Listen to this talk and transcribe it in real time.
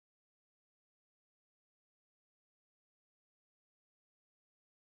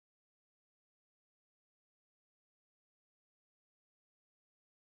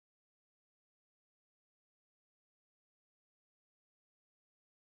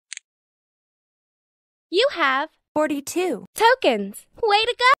You have 42 tokens. Way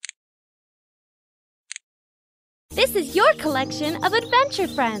to go! This is your collection of adventure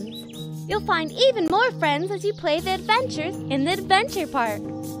friends. You'll find even more friends as you play the adventures in the adventure park.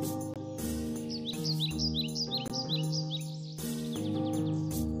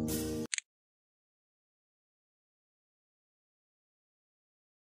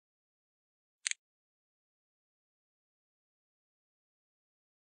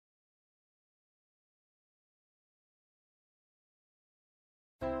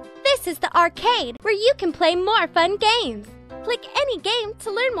 This is the arcade where you can play more fun games. Click any game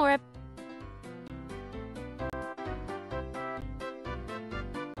to learn more.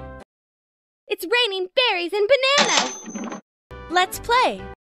 It's raining berries and bananas. Let's play.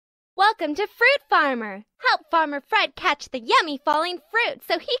 Welcome to Fruit Farmer. Help Farmer Fred catch the yummy falling fruit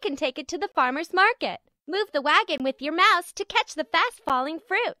so he can take it to the farmer's market. Move the wagon with your mouse to catch the fast falling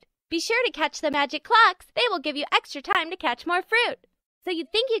fruit. Be sure to catch the magic clocks. They will give you extra time to catch more fruit. So you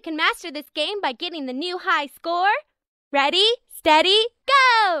think you can master this game by getting the new high score? Ready, steady,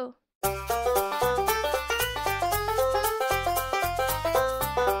 go!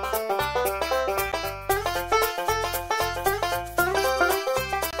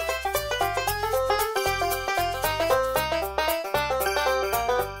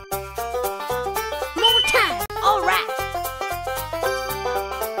 More time. All right.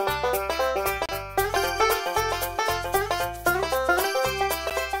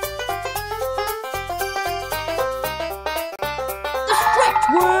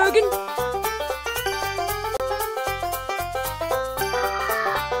 Wagon.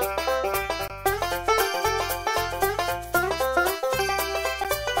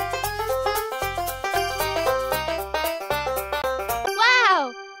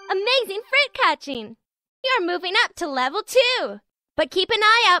 Wow! Amazing fruit catching! You're moving up to level 2. But keep an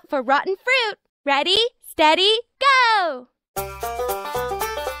eye out for rotten fruit. Ready, steady, go!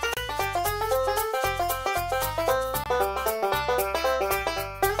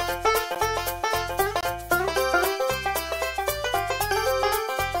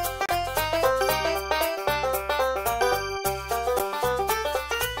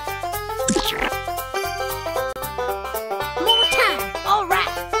 More time. All right.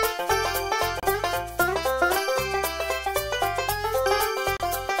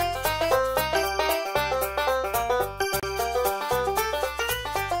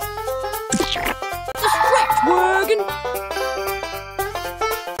 The stretch wagon.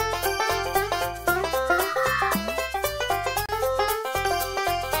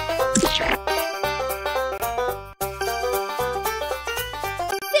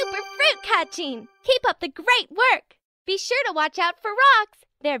 Super fruit catching! Keep up the great work! Be sure to watch out for rocks.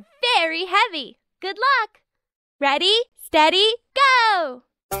 They're very heavy. Good luck! Ready, steady, go!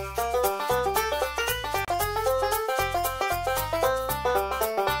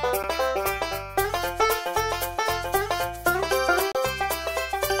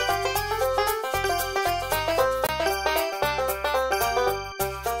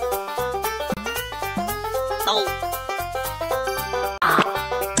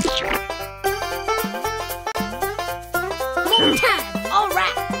 More time. All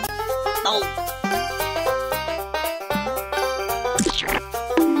right.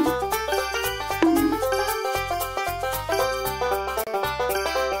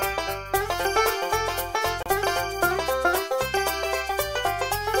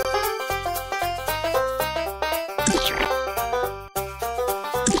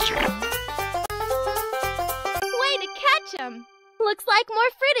 Way to catch 'em! Looks like more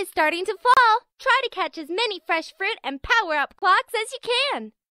fruit is starting to fall. Try to catch as many fresh fruit and power-up clocks as you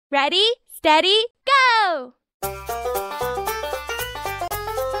can. Ready, steady, go!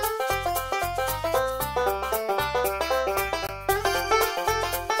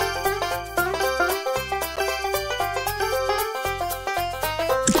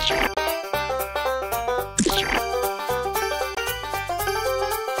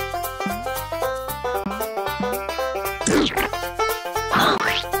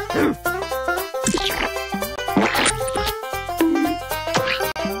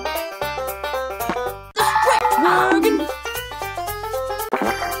 Wagon.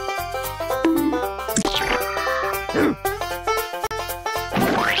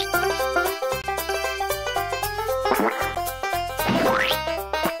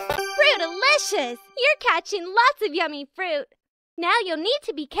 Fruitalicious! You're catching lots of yummy fruit. Now you'll need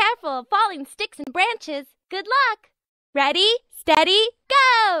to be careful of falling sticks and branches. Good luck! Ready, steady,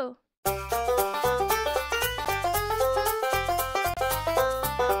 go!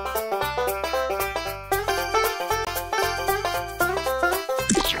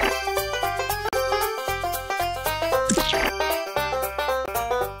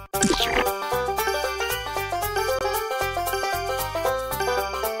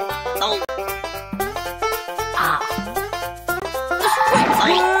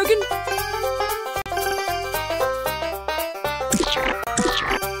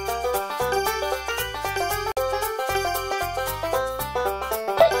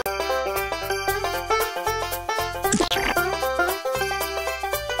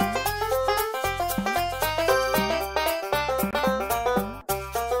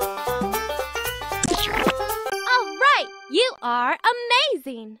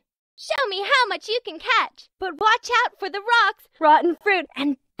 amazing! Show me how much you can catch, but watch out for the rocks, rotten fruit,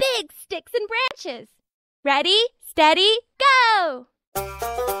 and big sticks and branches. Ready, steady, go!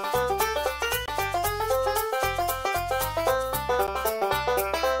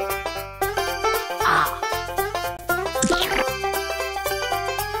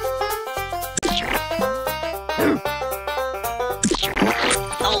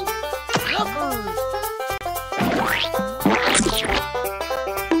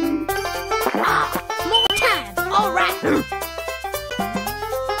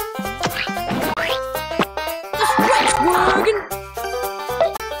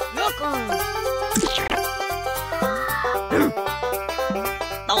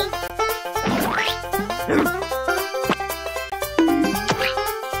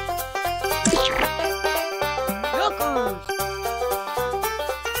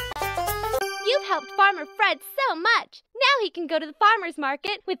 You've helped Farmer Fred so much. Now he can go to the farmer's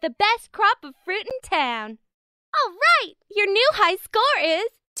market with the best crop of fruit in town. All right, your new high score is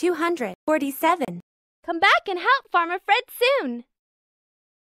 247. Come back and help Farmer Fred soon.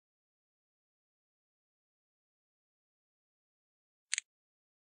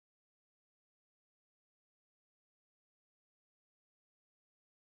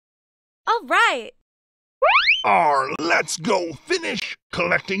 All right. Let's go finish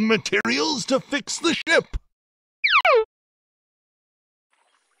collecting materials to fix the ship.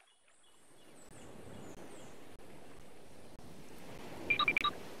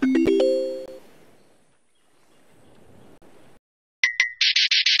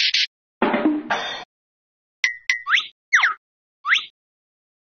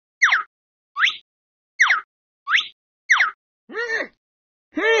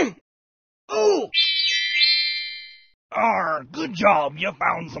 Oh! Good job, you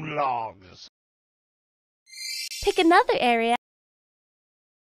found some logs. Pick another area.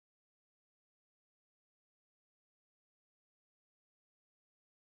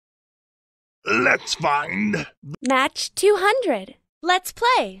 Let's find... Match 200. Let's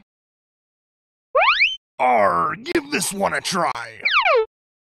play. Give this one a try.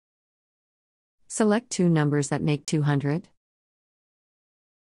 Select two numbers that make 200.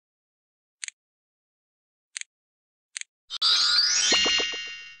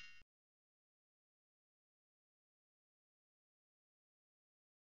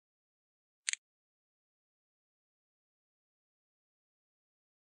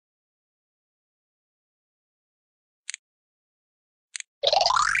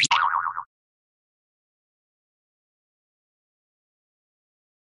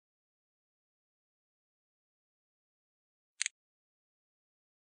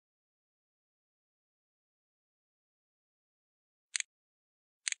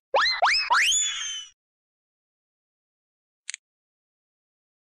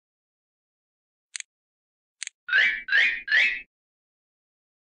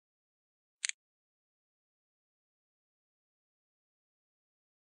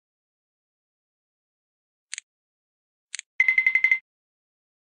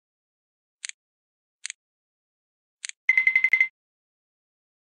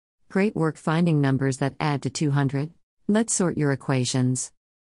 Great work finding numbers that add to 200. Let's sort your equations.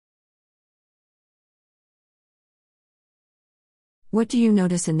 What do you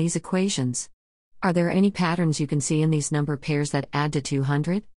notice in these equations? Are there any patterns you can see in these number pairs that add to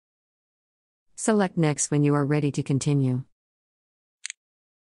 200? Select Next when you are ready to continue.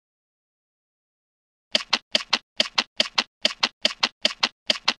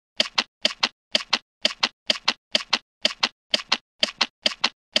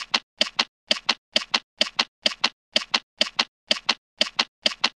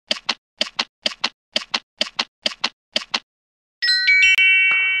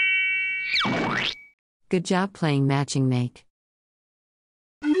 Good job playing Matching Make.